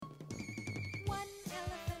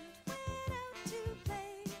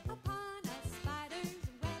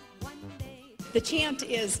The chant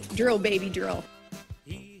is drill, baby, drill.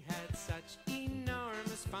 He had such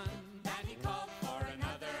enormous fun that he called for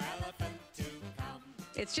another elephant to come.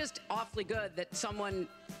 It's just awfully good that someone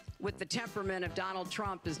with the temperament of Donald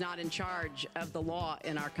Trump is not in charge of the law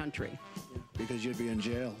in our country. Because you'd be in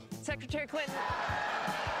jail. Secretary Clinton.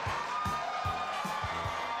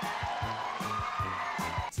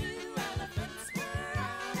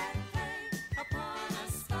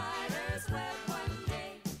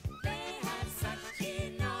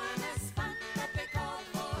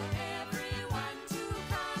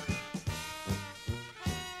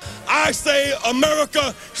 I say,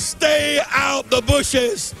 America, stay out the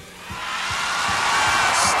bushes.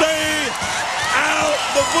 Stay out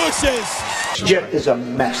the bushes. Shit is a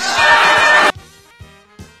mess.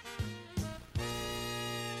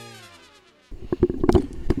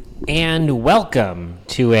 And welcome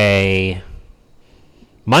to a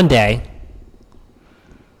Monday,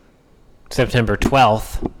 September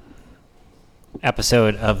 12th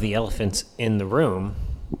episode of The Elephants in the Room.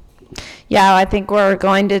 Yeah, I think we're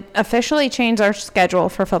going to officially change our schedule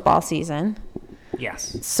for football season.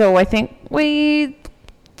 Yes. So I think we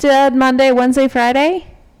did Monday, Wednesday, Friday?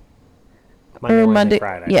 Monday, Wednesday,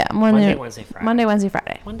 Friday. Yeah, Monday, Wednesday, Friday. Monday, Wednesday,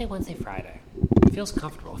 Friday. Monday, Wednesday, Friday. It feels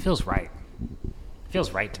comfortable. It feels right. It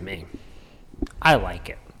feels right to me. I like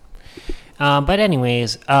it. But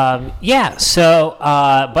anyways, yeah, so,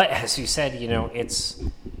 but as you said, you know, it's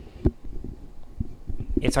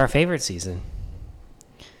our favorite season.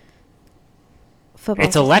 Football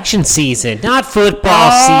it's election season, not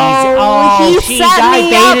football season. Oh, jeez,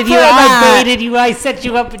 I baited you. I set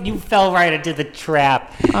you up and you fell right into the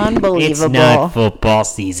trap. Unbelievable. It's not football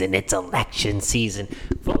season. It's election season.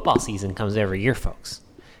 Football season comes every year, folks.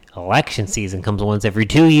 Election season comes once every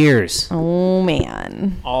 2 years. Oh,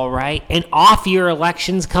 man. All right. And off-year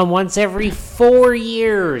elections come once every 4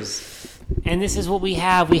 years. And this is what we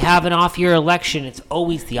have. We have an off-year election. It's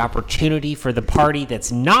always the opportunity for the party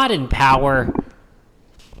that's not in power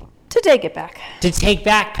to take it back. To take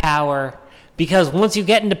back power. Because once you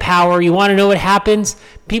get into power, you want to know what happens?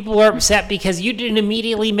 People are upset because you didn't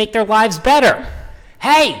immediately make their lives better.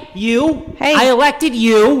 Hey, you. Hey. I elected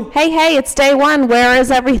you. Hey, it's day one. Where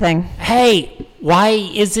is everything? Hey, why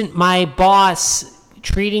isn't my boss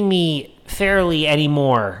treating me fairly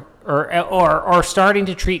anymore? Or starting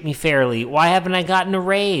to treat me fairly? Why haven't I gotten a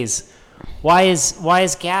raise? Why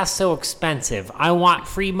is gas so expensive? I want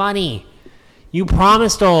free money. You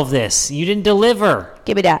promised all of this. You didn't deliver.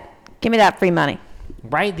 Give me that. Give me that free money.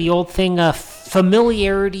 Right? The old thing,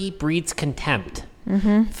 familiarity breeds contempt.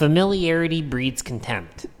 Mm-hmm. Familiarity breeds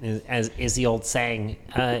contempt, is the old saying,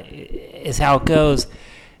 is how it goes.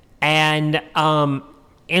 And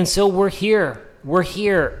so we're here. We're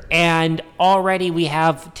here. And already we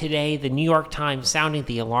have today the New York Times sounding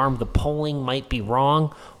the alarm. The polling might be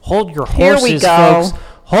wrong. Hold your horses, here we go. folks.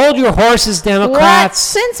 Hold your horses, Democrats. What?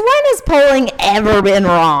 Since when has polling ever been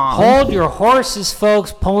wrong? Hold your horses,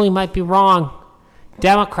 folks. Polling might be wrong.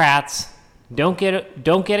 Democrats, don't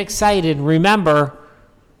get excited. Remember,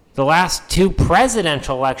 the last two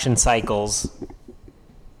presidential election cycles,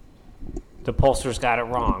 the pollsters got it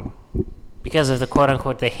wrong because of the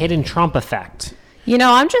quote-unquote the hidden Trump effect. You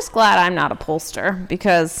know, I'm just glad I'm not a pollster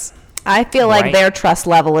because I feel like their trust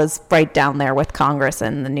level is right down there with Congress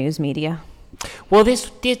and the news media. Well,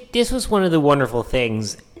 this was one of the wonderful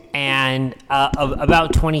things, and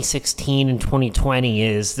about 2016 and 2020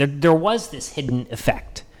 is there was this hidden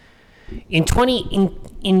effect. In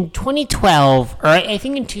 2012, or I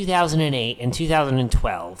think in 2008 and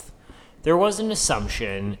 2012, there was an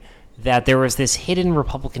assumption that there was this hidden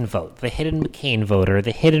Republican vote, the hidden McCain voter,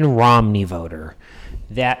 the hidden Romney voter,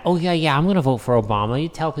 that, oh, yeah, I'm going to vote for Obama. You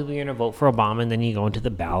tell people you're going to vote for Obama, and then you go into the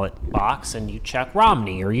ballot box and you check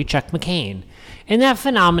Romney or you check McCain. And that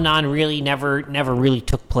phenomenon really never really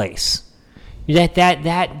took place.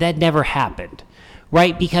 That never happened,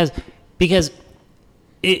 right? Because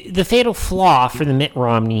the fatal flaw for the Mitt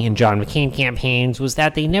Romney and John McCain campaigns was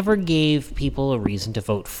that they never gave people a reason to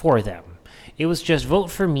vote for them. It was just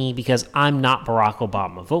vote for me because I'm not Barack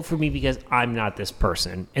Obama. Vote for me because I'm not this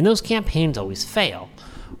person. And those campaigns always fail,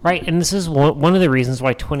 right? And this is one of the reasons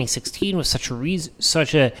why 2016 was such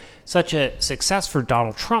a success for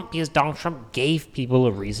Donald Trump, because Donald Trump gave people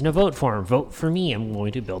a reason to vote for him. Vote for me. I'm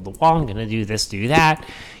going to build the wall. I'm going to do this, do that.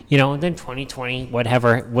 You know, and then 2020,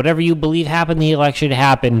 whatever you believe happened, the election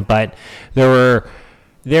happened, but there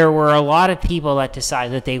were a lot of people that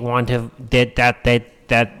decided that they want to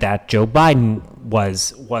that Joe Biden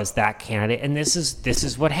was that candidate, and this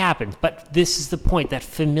is what happened. But this is the point, that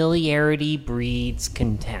familiarity breeds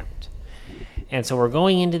contempt. And so we're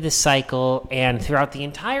going into this cycle, and throughout the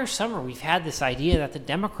entire summer, we've had this idea that the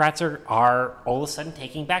Democrats are all of a sudden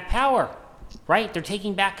taking back power, right? They're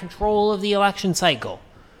taking back control of the election cycle.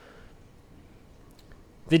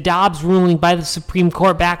 The Dobbs ruling by the Supreme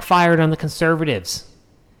Court backfired on the conservatives.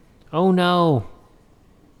 Oh no.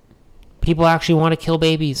 People actually want to kill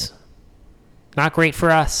babies. Not great for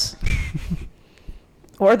us.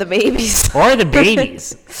 Or the babies. Or the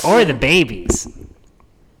babies. Or the babies.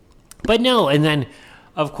 But no, and then,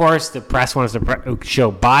 of course, the press wants to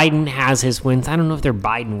show Biden has his wins. I don't know if they're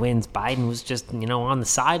Biden wins. Biden was just, on the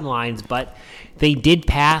sidelines, but they did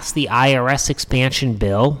pass the IRS expansion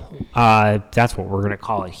bill. That's what we're going to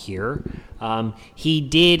call it here. He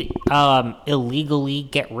did illegally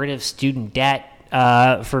get rid of student debt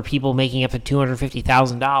for people making up to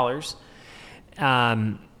 $250,000.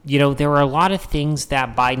 There were a lot of things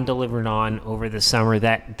that Biden delivered on over the summer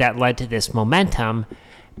that led to this momentum.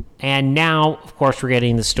 And now, of course, we're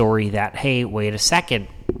getting the story that, hey, wait a second.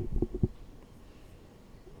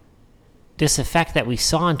 This effect that we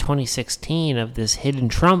saw in 2016 of this hidden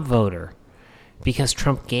Trump voter, because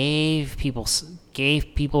Trump gave people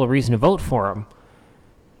a reason to vote for him.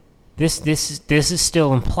 This is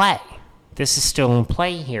still in play. This is still in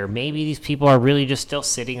play here. Maybe these people are really just still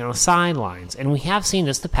sitting on the sidelines. And we have seen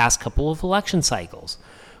this the past couple of election cycles,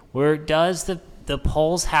 where the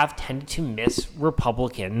polls have tended to miss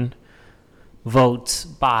Republican votes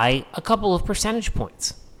by a couple of percentage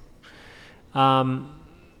points. And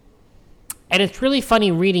it's really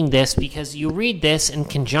funny reading this, because you read this in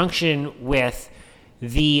conjunction with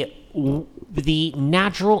the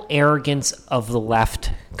natural arrogance of the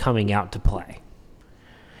left coming out to play.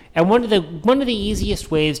 And one of the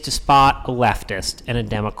easiest ways to spot a leftist and a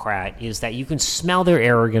Democrat is that you can smell their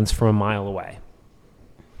arrogance from a mile away.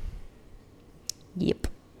 Yep.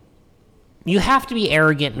 You have to be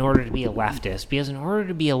arrogant in order to be a leftist, because in order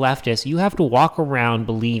to be a leftist, you have to walk around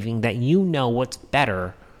believing that you know what's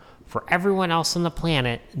better for everyone else on the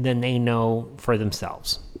planet than they know for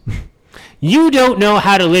themselves. You don't know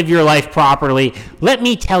how to live your life properly. Let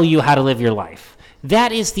me tell you how to live your life.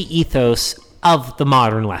 That is the ethos of the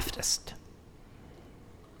modern leftist.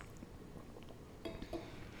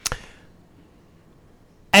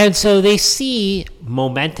 And so they see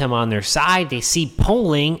momentum on their side. They see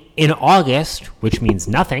polling in August, which means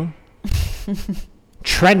nothing,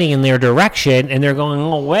 trending in their direction, and they're going,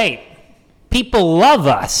 oh, wait, people love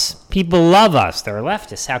us. People love us. They're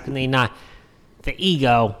leftists. How can they not? The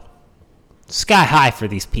ego, sky high for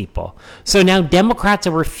these people. So now Democrats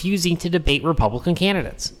are refusing to debate Republican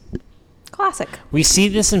candidates. Classic. We see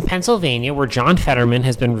this in Pennsylvania, where John Fetterman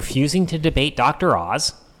has been refusing to debate Dr.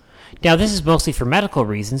 Oz. Now, this is mostly for medical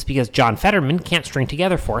reasons, because John Fetterman can't string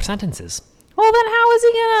together 4 sentences. Well, then how is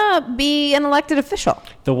he going to be an elected official?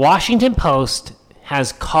 The Washington Post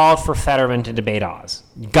has called for Fetterman to debate Oz.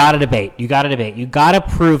 You got to debate. You got to debate. You got to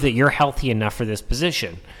prove that you're healthy enough for this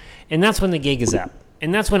position. And that's when the gig is up.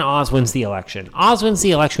 And that's when Oz wins the election. Oz wins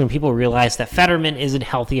the election when people realize that Fetterman isn't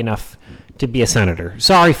healthy enough to be a senator.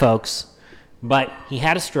 Sorry, folks, but he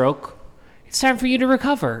had a stroke. It's time for you to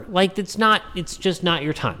recover. It's just not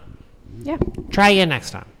your time. Yeah. Try again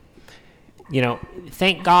next time.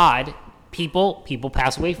 Thank God people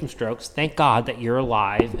pass away from strokes. Thank God that you're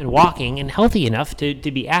alive and walking and healthy enough to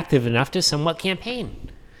be active enough to somewhat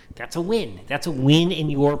campaign. That's a win. That's a win in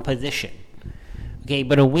your position. Okay,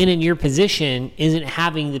 but a win in your position isn't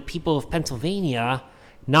having the people of Pennsylvania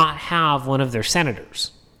not have one of their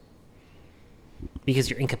senators, because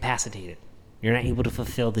you're incapacitated. You're not able to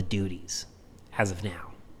fulfill the duties as of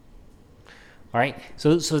now. All right,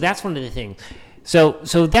 so that's one of the things. So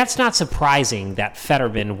that's not surprising that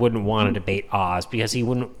Fetterman wouldn't want to debate Oz, because he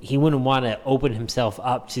wouldn't want to open himself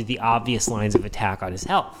up to the obvious lines of attack on his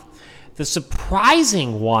health. The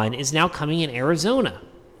surprising one is now coming in Arizona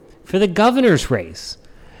for the governor's race,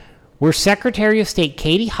 where Secretary of State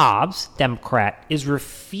Katie Hobbs, Democrat, is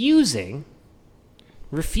refusing.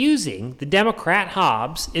 The Democrat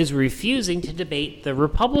Hobbs is refusing to debate the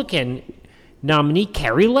Republican nominee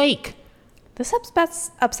Kari Lake. This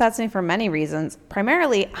upsets me for many reasons.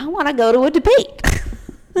 Primarily, I want to go to a debate.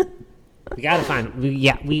 We got to find.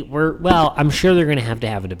 Well, I'm sure they're going to have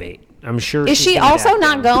a debate. I'm sure. Is she also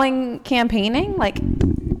not going campaigning? Like,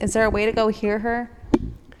 is there a way to go hear her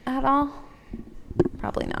at all?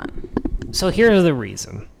 Probably not. So here's the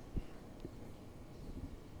reason.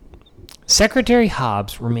 Secretary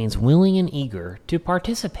Hobbs remains willing and eager to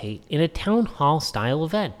participate in a town hall style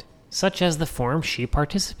event. such as the forum she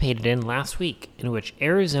participated in last week, in which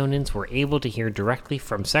Arizonans were able to hear directly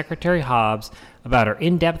from Secretary Hobbs about her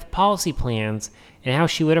in-depth policy plans and how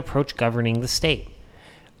she would approach governing the state.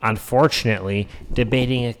 Unfortunately,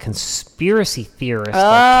 debating a conspiracy theorist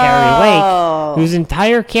like Carrie Lake, whose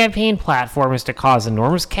entire campaign platform is to cause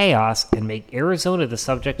enormous chaos and make Arizona the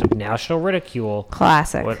subject of national ridicule,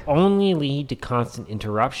 Classic. would only lead to constant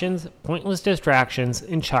interruptions, pointless distractions,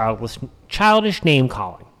 and childish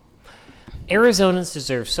name-calling. Arizonans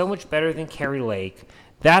deserve so much better than Carrie Lake.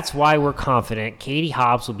 That's why we're confident Katie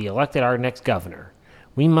Hobbs will be elected our next governor.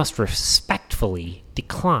 We must respectfully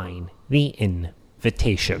decline the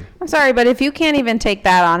invitation. I'm sorry, but if you can't even take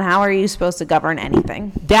that on, how are you supposed to govern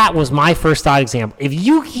anything? That was my first thought example. If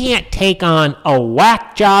you can't take on a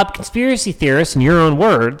whack job conspiracy theorist, in your own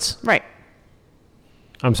words. Right.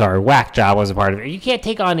 I'm sorry, whack job was a part of it. You can't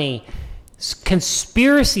take on a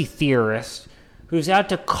conspiracy theorist who's out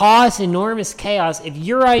to cause enormous chaos. If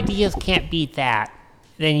your ideas can't beat that,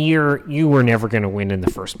 then you were never going to win in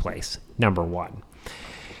the first place, number one.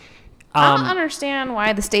 I don't understand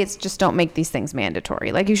why the states just don't make these things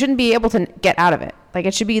mandatory. Like, you shouldn't be able to get out of it. Like,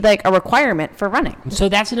 it should be like a requirement for running. So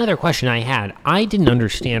that's another question I had. I didn't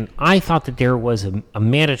understand. I thought that there was a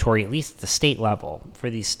mandatory, at least at the state level, for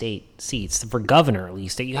these state seats, for governor at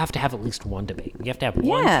least, that you have to have at least one debate. You have to have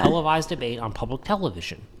one televised debate on public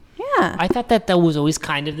television. Yeah. I thought that was always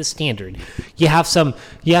kind of the standard. You have some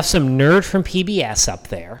nerd from PBS up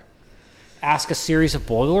there, ask a series of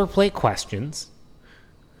boilerplate questions.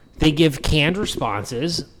 They give canned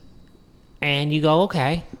responses, and you go,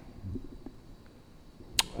 okay.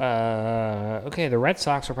 Okay, the Red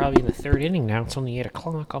Sox are probably in the third inning now. It's only 8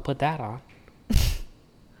 o'clock. I'll put that on.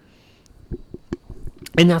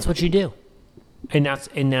 And that's what you do. And that's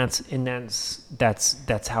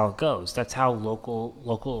how it goes. That's how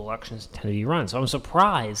local elections tend to be run. So I'm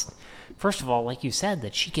surprised, first of all, like you said,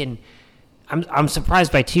 that she can. I'm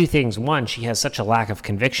surprised by two things. One, she has such a lack of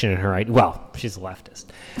conviction in her idea. Well, she's a leftist,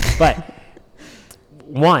 but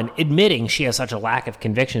one, admitting she has such a lack of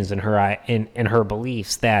convictions in her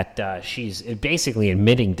beliefs that she's basically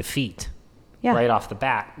admitting defeat right off the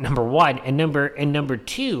bat. Number one, and number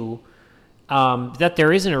two, that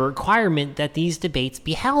there isn't a requirement that these debates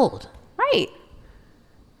be held. Right.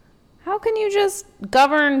 How can you just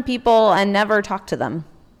govern people and never talk to them?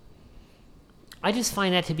 I just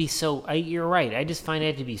find that to be so. You're right. I just find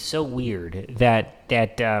that to be so weird that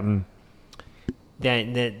there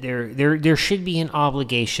should be an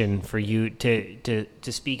obligation for you to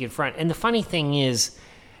speak in front. And the funny thing is,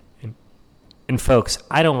 and folks,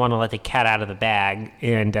 I don't want to let the cat out of the bag.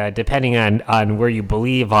 And depending on where you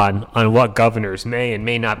believe on what governors may and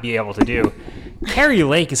may not be able to do, Carrie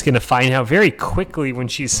Lake is going to find out very quickly when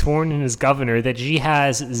she's sworn in as governor that she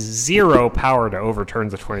has zero power to overturn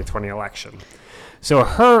the 2020 election. So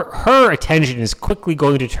her attention is quickly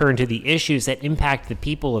going to turn to the issues that impact the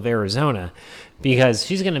people of Arizona, because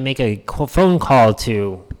she's going to make a phone call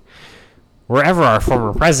to wherever our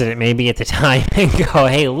former president may be at the time and go,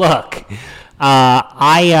 hey, look,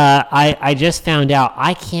 I just found out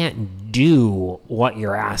I can't do what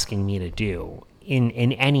you're asking me to do in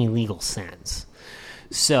any legal sense.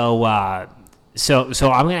 So I'm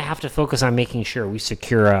going to have to focus on making sure we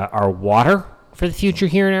secure our water for the future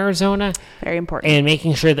here in Arizona. Very important. And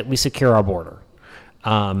making sure that we secure our border.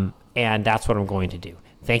 And that's what I'm going to do.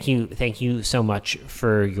 Thank you so much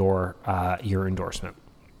for your endorsement.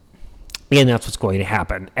 And that's what's going to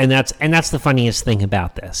happen. And that's the funniest thing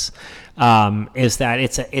about this, is that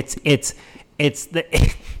it's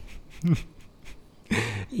the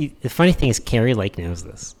the funny thing is Carrie Lake knows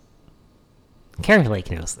this. Carrie Lake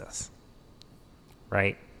knows this,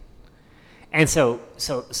 right? And so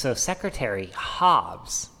Secretary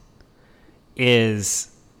Hobbs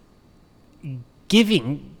is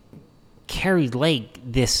giving Carrie Lake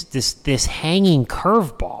this hanging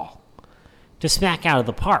curveball to smack out of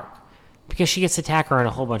the park, because she gets to attack her on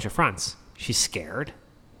a whole bunch of fronts. She's scared,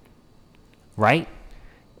 right?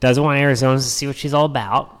 Doesn't want Arizonans to see what she's all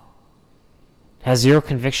about. Has zero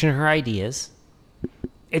conviction in her ideas.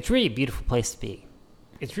 It's really a beautiful place to be.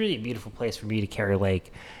 It's really a beautiful place for me to Carrie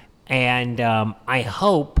Lake. And I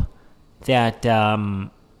hope that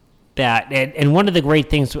and one of the great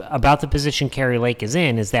things about the position Carrie Lake is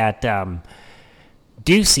in is that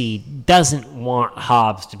Ducey doesn't want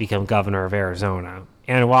Hobbs to become governor of Arizona.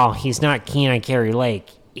 And while he's not keen on Carrie Lake,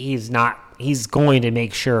 he's going to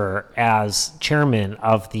make sure, as chairman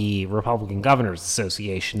of the Republican Governors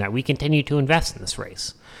Association, that we continue to invest in this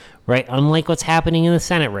race, right? Unlike what's happening in the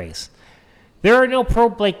Senate race. There are no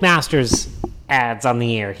pro-Blake Masters ads on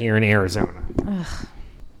the air here in Arizona. Ugh.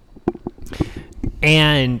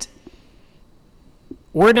 And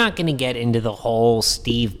we're not going to get into the whole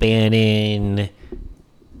Steve Bannon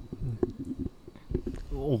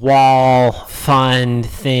wall fund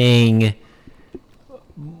thing.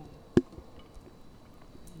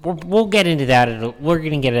 We'll get into that. We're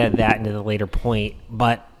going to get into that into the later point.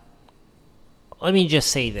 But let me just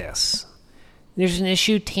say this. There's an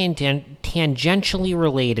issue tangentially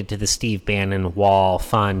related to the Steve Bannon wall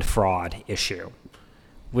fund fraud issue,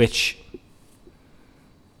 which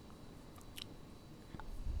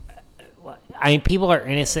people are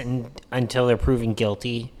innocent until they're proven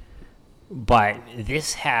guilty, but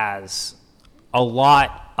this has a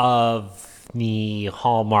lot of the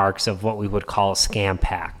hallmarks of what we would call a scam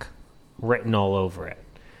pack written all over it.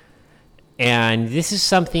 And this is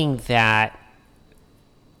something that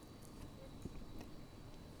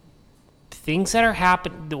things that are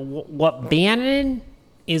happening, what Bannon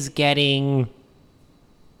is getting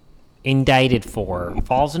indicted for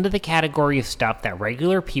falls into the category of stuff that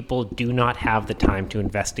regular people do not have the time to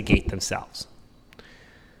investigate themselves,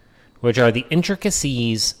 which are the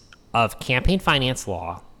intricacies of campaign finance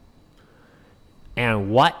law and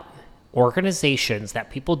what organizations that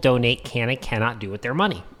people donate can and cannot do with their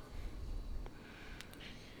money.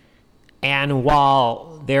 And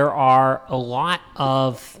while there are a lot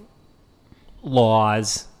of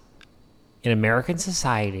laws in American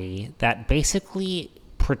society that basically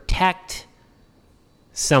protect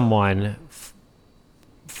someone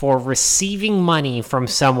for receiving money from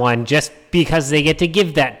someone just because they get to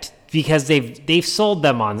give that, because they've sold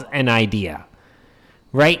them on an idea,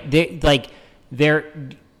 right? They're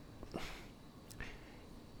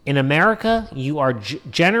in America, you are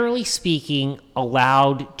generally speaking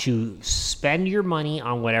allowed to spend your money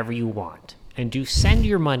on whatever you want and to send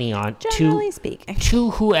your money on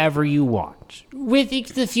to whoever you want, with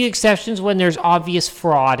the few exceptions when there's obvious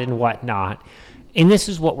fraud and whatnot. And this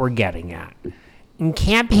is what we're getting at. In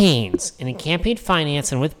campaigns and in campaign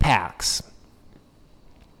finance and with PACs,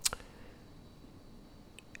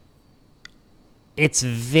 it's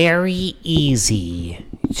very easy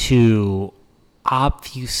to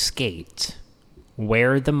obfuscate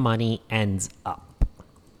where the money ends up.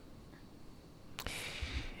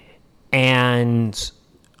 And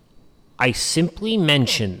I simply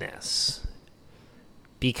mention this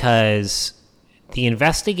because the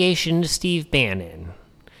investigation into Steve Bannon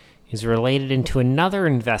is related into another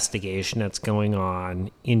investigation that's going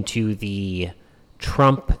on into the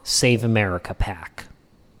Trump Save America PAC.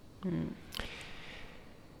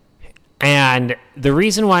 And the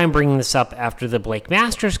reason why I'm bringing this up after the Blake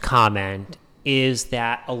Masters comment is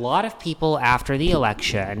that a lot of people after the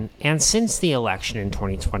election and since the election in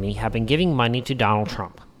 2020 have been giving money to Donald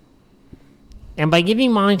Trump. And by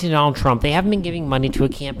giving money to Donald Trump, they haven't been giving money to a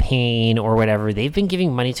campaign or whatever. They've been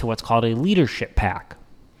giving money to what's called a leadership PAC.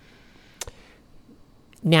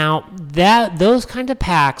 Now, those kinds of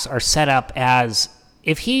PACs are set up as,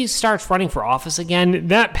 if he starts running for office again,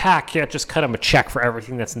 that PAC can't just cut him a check for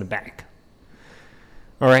everything that's in the bank.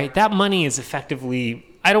 All right? That money is effectively,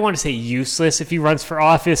 I don't want to say useless if he runs for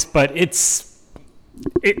office, but it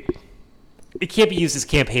can't be used as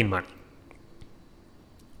campaign money.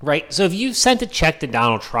 Right? So if you've sent a check to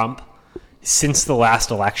Donald Trump since the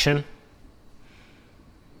last election,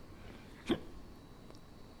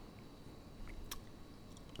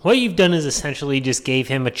 what you've done is essentially just gave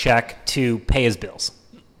him a check to pay his bills.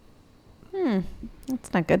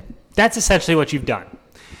 That's not good. That's essentially what you've done.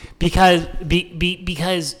 Because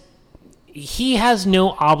he has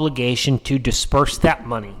no obligation to disperse that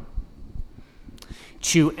money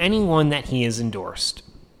to anyone that he has endorsed.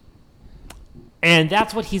 And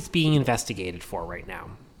that's what he's being investigated for right now.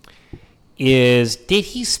 Is, did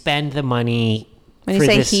he spend the money? When you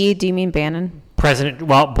say he, do you mean Bannon? President,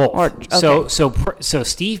 well, both. Okay. So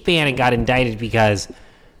Steve Bannon got indicted because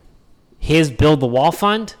his Build the Wall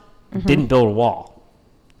fund didn't build a wall.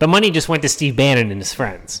 The money just went to Steve Bannon and his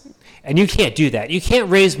friends. And you can't do that. You can't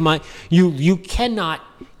raise money. You cannot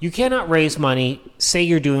raise money, say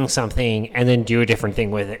you're doing something, and then do a different thing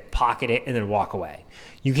with it, pocket it, and then walk away.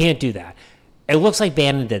 You can't do that. It looks like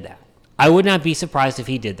Bannon did that. I would not be surprised if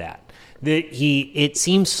he did that. It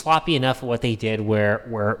seems sloppy enough what they did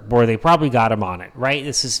where they probably got him on it, right?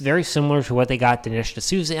 This is very similar to what they got Dinesh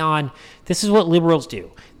D'Souza on. This is what liberals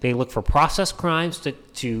do. They look for process crimes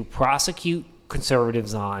to prosecute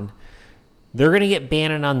conservatives on. They're going to get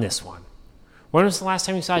Bannon on this one. When was the last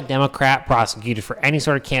time you saw a Democrat prosecuted for any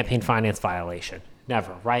sort of campaign finance violation?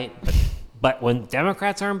 Never, right? But when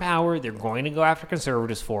Democrats are in power, they're going to go after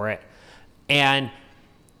conservatives for it. And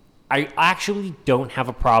I actually don't have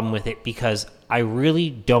a problem with it because I really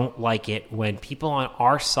don't like it when people on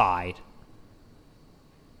our side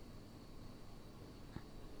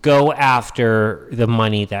go after the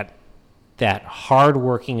money that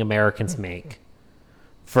hardworking Americans make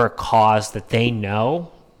for a cause that they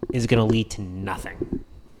know is going to lead to nothing.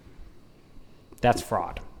 That's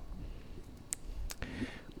fraud.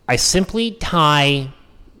 I simply tie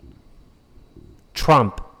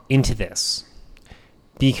Trump into this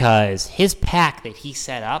because his PAC that he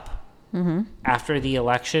set up after the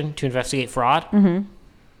election to investigate fraud,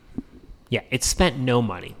 it spent no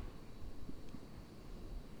money.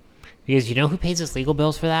 Because you know who pays his legal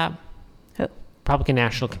bills for that? Who? Republican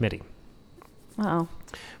National Committee. Oh.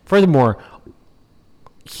 Furthermore,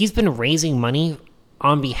 he's been raising money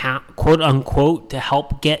on behalf, quote unquote, to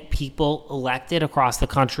help get people elected across the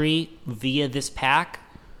country via this PAC.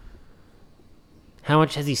 How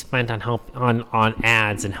much has he spent on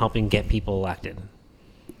ads and helping get people elected?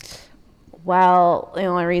 Well, the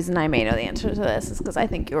only reason I may know the answer to this is because I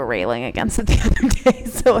think you were railing against it the other day,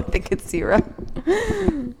 so I think it's 0.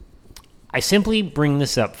 I simply bring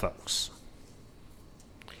this up, folks,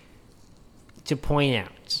 to point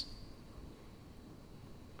out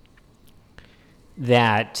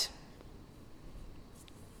that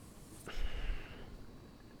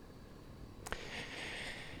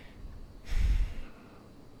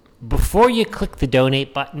before you click the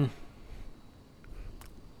donate button,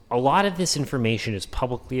 a lot of this information is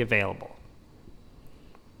publicly available.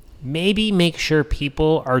 Maybe make sure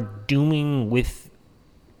people are doing with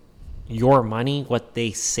your money what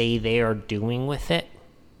they say they are doing with it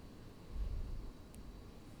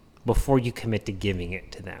before you commit to giving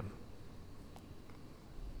it to them.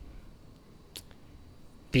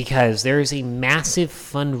 Because there is a massive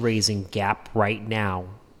fundraising gap right now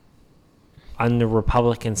on the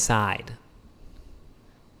Republican side.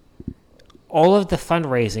 All of the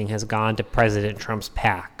fundraising has gone to President Trump's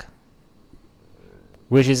PAC,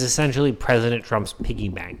 which is essentially President Trump's piggy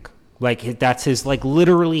bank. Like, that's his, like,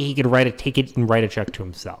 literally he could write a ticket and write a check to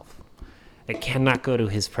himself. It cannot go to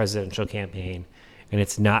his presidential campaign, and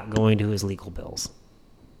it's not going to his legal bills.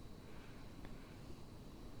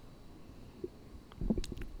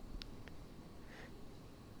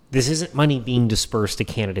 This isn't money being dispersed to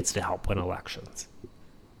candidates to help win elections.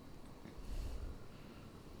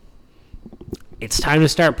 It's time to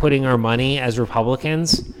start putting our money as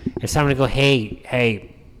Republicans. It's time to go,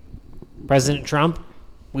 hey, President Trump,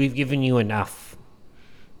 we've given you enough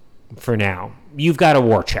for now. You've got a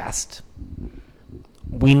war chest.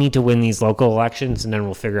 We need to win these local elections, and then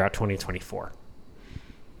we'll figure out 2024.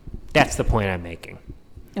 That's the point I'm making.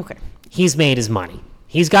 Okay. He's made his money.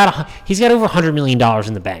 He's got over $100 million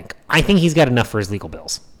in the bank. I think he's got enough for his legal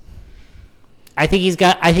bills. I think he's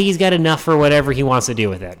got enough for whatever he wants to do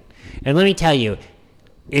with it. And let me tell you,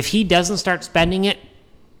 if he doesn't start spending it,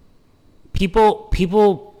 people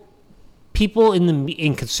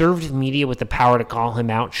in conservative media with the power to call him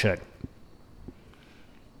out should.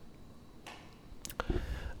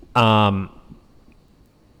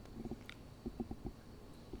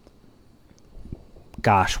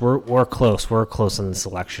 Gosh, we're close. We're close on this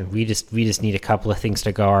election. We just need a couple of things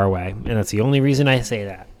to go our way, and that's the only reason I say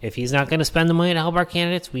that. If he's not going to spend the money to help our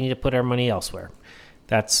candidates, we need to put our money elsewhere.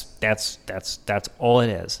 That's all it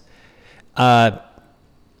is.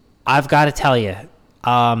 I've got to tell you,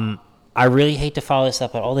 I really hate to follow this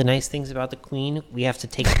up, but all the nice things about the Queen, we have to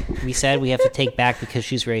take back because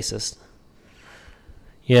she's racist.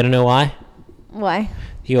 You want to know why? Why?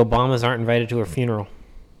 The Obamas aren't invited to her funeral.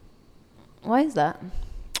 Why is that?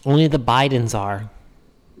 Only the Bidens are.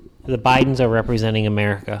 The Bidens are representing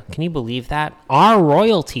America. Can you believe that? Our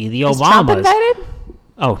royalty, the Obamas. Is Trump invited?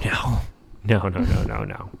 Oh, no.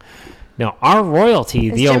 No, our royalty.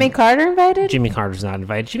 Is Jimmy Carter invited? Jimmy Carter's not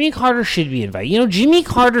invited. Jimmy Carter should be invited. You know, Jimmy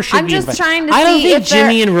Carter should be invited. I'm just trying to see I don't think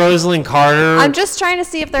Jimmy and Rosalind Carter. I'm just trying to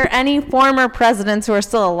see if there are any former presidents who are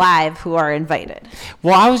still alive who are invited.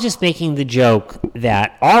 Well, I was just making the joke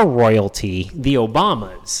that our royalty, the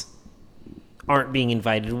Obamas, aren't being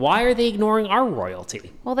invited. Why are they ignoring our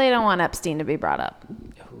royalty? Well, they don't want Epstein to be brought up.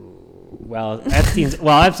 Well,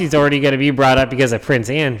 Epstein's already going to be brought up because of Prince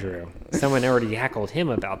Andrew. Someone already heckled him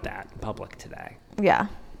about that in public today. Yeah.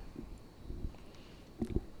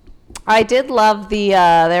 I did love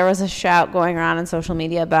there was a shout going around on social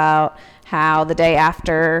media about how the day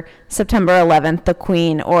after September 11th, the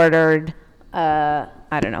Queen ordered,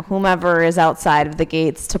 whomever is outside of the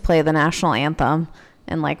gates to play the national anthem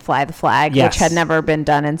and fly the flag, yes, which had never been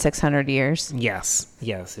done in 600 years. Yes.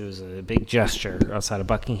 It was a big gesture outside of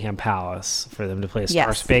Buckingham Palace for them to play a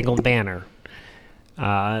Star-Spangled Banner.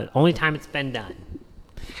 Only time it's been done.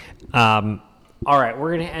 All right,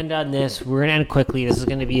 we're going to end on this. We're going to end quickly. This is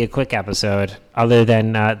going to be a quick episode. Other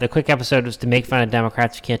than the quick episode was to make fun of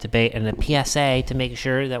Democrats who can't debate, and a PSA to make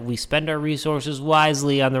sure that we spend our resources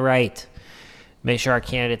wisely on the right. Make sure our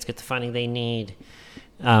candidates get the funding they need.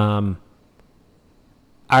 All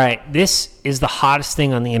right, this is the hottest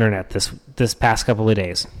thing on the internet this past couple of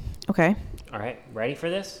days. Okay. All right, ready for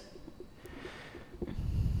this?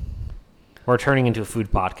 We're turning into a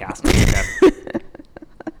food podcast.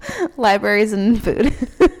 Libraries and food.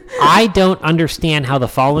 I don't understand how the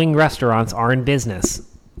following restaurants are in business: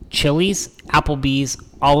 Chili's, Applebee's,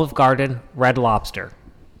 Olive Garden, Red Lobster.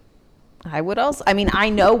 I would also, I mean, I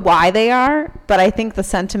know why they are, but I think the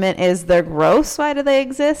sentiment is they're gross. Why do they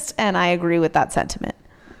exist? And I agree with that sentiment.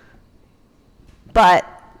 But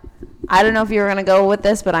I don't know if you were going to go with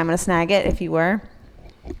this, but I'm going to snag it if you were.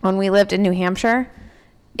 When we lived in New Hampshire,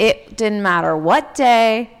 it didn't matter what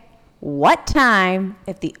day, what time,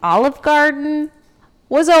 if the Olive Garden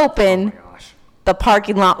was open, the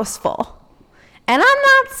parking lot was full. And I'm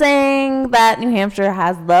not saying that New Hampshire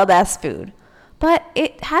has the best food, but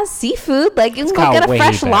it has seafood. Like, you can go get a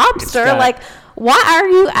fresh lobster. Like, why are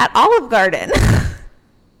you at Olive Garden?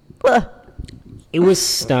 It was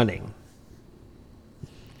stunning.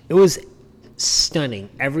 It was stunning.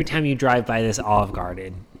 Every time you drive by this Olive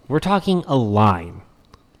Garden, we're talking a line.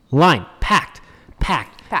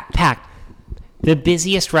 Packed. The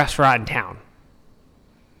busiest restaurant in town.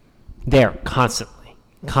 There, constantly.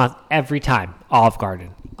 Every time. Olive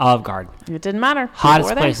Garden. It didn't matter.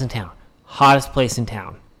 Hottest place in town.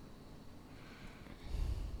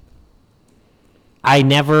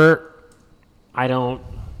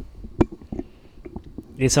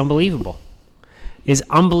 It's unbelievable. Is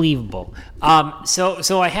unbelievable.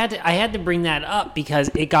 So I had to bring that up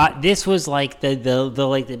because this was like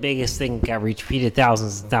the biggest thing, got repeated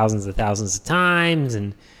thousands and thousands of times,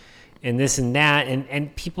 and this and that,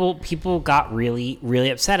 and people got really,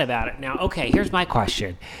 really upset about it. Now, okay, here's my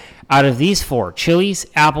question: out of these four, Chili's,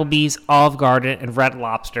 Applebee's, Olive Garden, and Red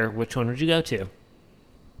Lobster, which one would you go to?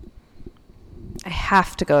 I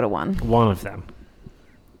have to go to one. One of them.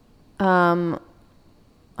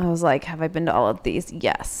 I was like, have I been to all of these?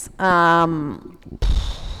 Yes.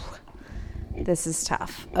 This is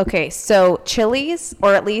tough. Okay, so Chili's,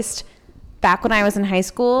 or at least back when I was in high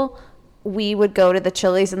school, we would go to the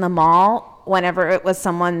Chili's in the mall whenever it was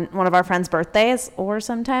one of our friends' birthdays, or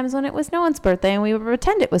sometimes when it was no one's birthday, and we would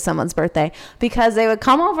pretend it was someone's birthday, because they would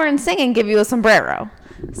come over and sing and give you a sombrero.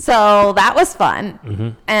 So that was fun. Mm-hmm.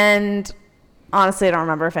 And honestly, I don't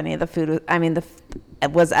remember if any of the food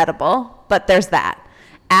was edible, but there's that.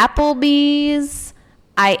 Applebee's,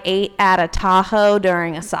 I ate at a Tahoe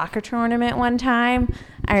during a soccer tournament one time.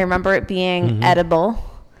 I remember it being edible,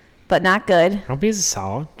 but not good. Applebee's is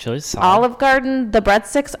solid. Chili's is solid. Olive Garden, the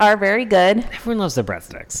breadsticks are very good. Everyone loves the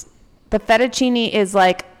breadsticks. The fettuccine is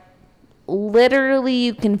like, literally,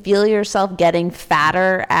 you can feel yourself getting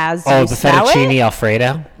fatter as you smell it. Oh, the fettuccine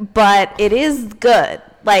Alfredo? But it is good.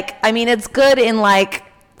 Like, I mean, it's good in like...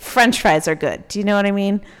 French fries are good. Do you know what I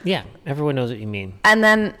mean? Yeah, everyone knows what you mean. And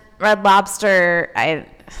then Red Lobster, I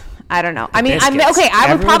don't know. I mean, biscuits.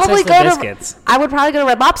 I would probably go to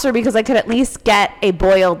Red Lobster because I could at least get a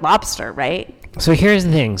boiled lobster, right? So here's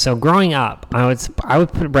the thing. So growing up, I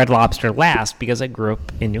would put Red Lobster last because I grew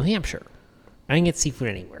up in New Hampshire. I didn't get seafood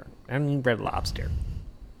anywhere. I don't need Red Lobster.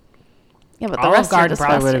 Yeah, but the rest Garden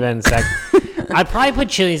probably would have been second. I'd probably put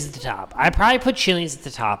Chili's at the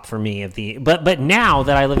top. For me but now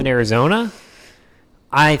that I live in Arizona,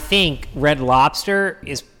 I think Red Lobster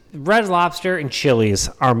and Chili's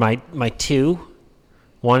are my two,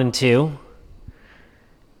 1 and 2.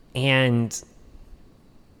 And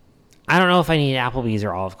I don't know if I need Applebee's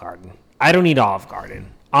or Olive Garden. I don't need Olive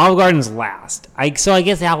Garden. Olive Garden's last. So I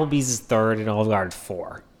guess Applebee's is 3rd and Olive Garden's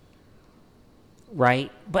 4.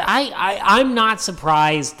 Right? But I'm not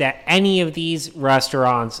surprised that any of these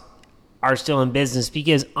restaurants are still in business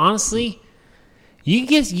because honestly, you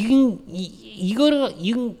can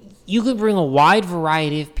bring a wide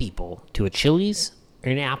variety of people to a Chili's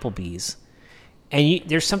or an Applebee's, and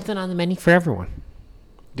there's something on the menu for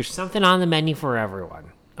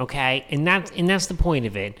everyone. Okay? And that's the point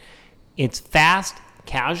of it. It's fast,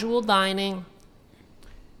 casual dining,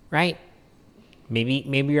 right? Maybe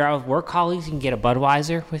you're out with work colleagues. You can get a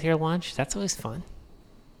Budweiser with your lunch. That's always fun.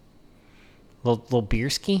 Little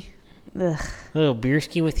beerski. Ugh. A little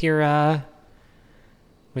beerski with your I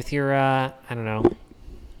don't know,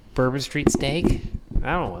 Bourbon Street steak.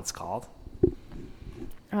 I don't know what it's called.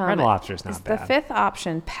 Red Lobster's not bad. The 5th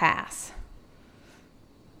option, pass.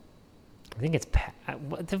 I think it's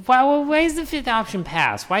why is the 5th option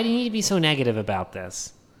pass? Why do you need to be so negative about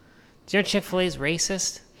this? Do you know Chick-fil-A is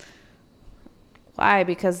racist? Why?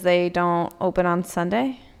 Because they don't open on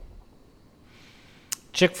Sunday?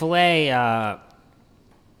 Chick-fil-A has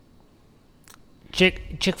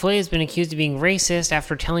been accused of being racist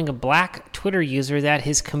after telling a black Twitter user that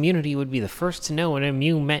his community would be the first to know when a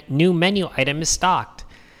new menu item is stocked.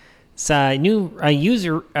 So a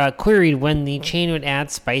user queried when the chain would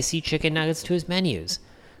add spicy chicken nuggets to his menus.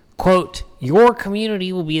 Quote, "Your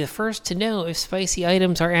community will be the first to know if spicy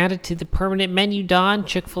items are added to the permanent menu, Don,"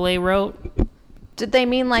 Chick-fil-A wrote. Did they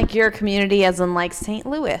mean like your community as in like St.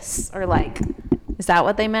 Louis? Or like, is that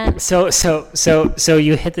what they meant? So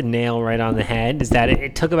you hit the nail right on the head. Is that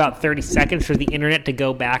it took about 30 seconds for the internet to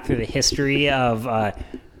go back through the history of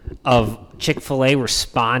Chick-fil-A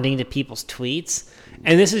responding to people's tweets.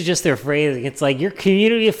 And this is just their phrasing. It's like, your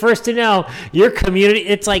community is first to know. Your community.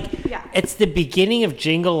 It's like, It's the beginning of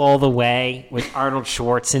Jingle All the Way with Arnold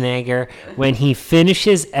Schwarzenegger when he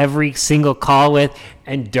finishes every single call with,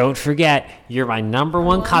 "And don't forget, you're my number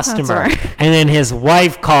one customer." And then his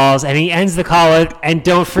wife calls and he ends the call with, "And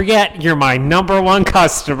don't forget, you're my number one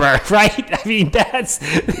customer." Right? I mean, that's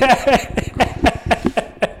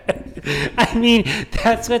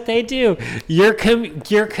what they do. Your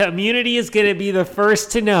community is going to be the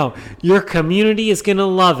first to know. Your community is going to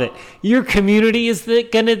love it. Your community is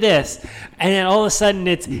going to this. And then all of a sudden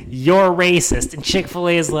it's, "You're racist." And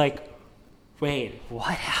Chick-fil-A is like, "Wait,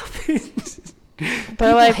 what happened?"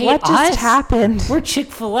 They're like, "What just happened?" We're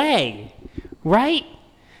Chick-fil-A, right?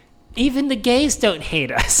 Even the gays don't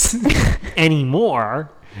hate us anymore.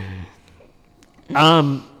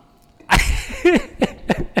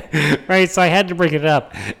 Right, so I had to bring it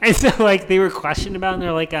up. And so, like, they were questioned about it, and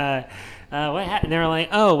they're like, what happened? And they were like,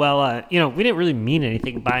 "Oh, well, we didn't really mean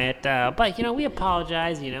anything by it, but, we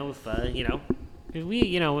apologize, if, they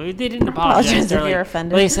didn't apologize. If you're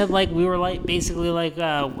offended. They said, like, we were, like, basically, like,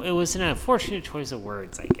 it was an unfortunate choice of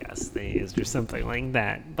words, I guess, they used, or something like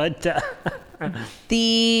that. But,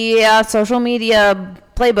 the social media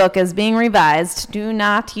playbook is being revised. Do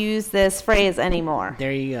not use this phrase anymore.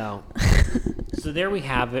 There you go. So there we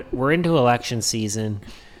have it. We're into election season.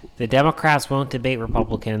 The Democrats won't debate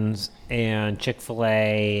Republicans, and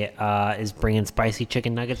Chick-fil-A is bringing spicy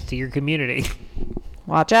chicken nuggets to your community.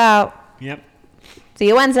 Watch out. Yep. See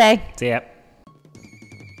you Wednesday. See ya.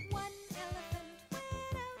 One elephant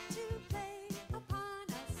went out to play upon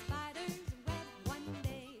a spider's web one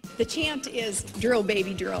day. The chant is drill,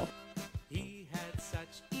 baby, drill. He had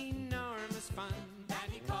such enormous fun that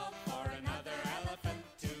he called for another elephant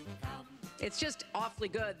to come. It's just awfully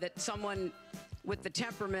good that someone with the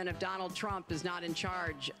temperament of Donald Trump is not in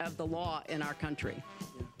charge of the law in our country.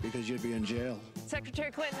 Because you'd be in jail. Secretary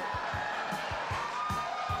Clinton.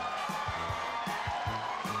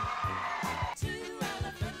 Two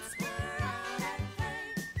elephants were out at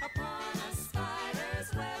play upon a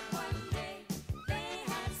spider's web one day. They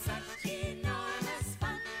had such enormous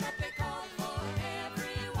fun that they called for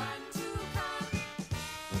everyone to come.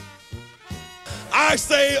 I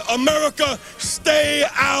say, America, stay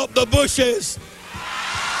out the bushes.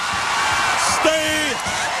 Stay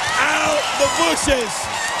out the bushes.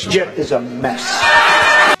 This jet is a mess.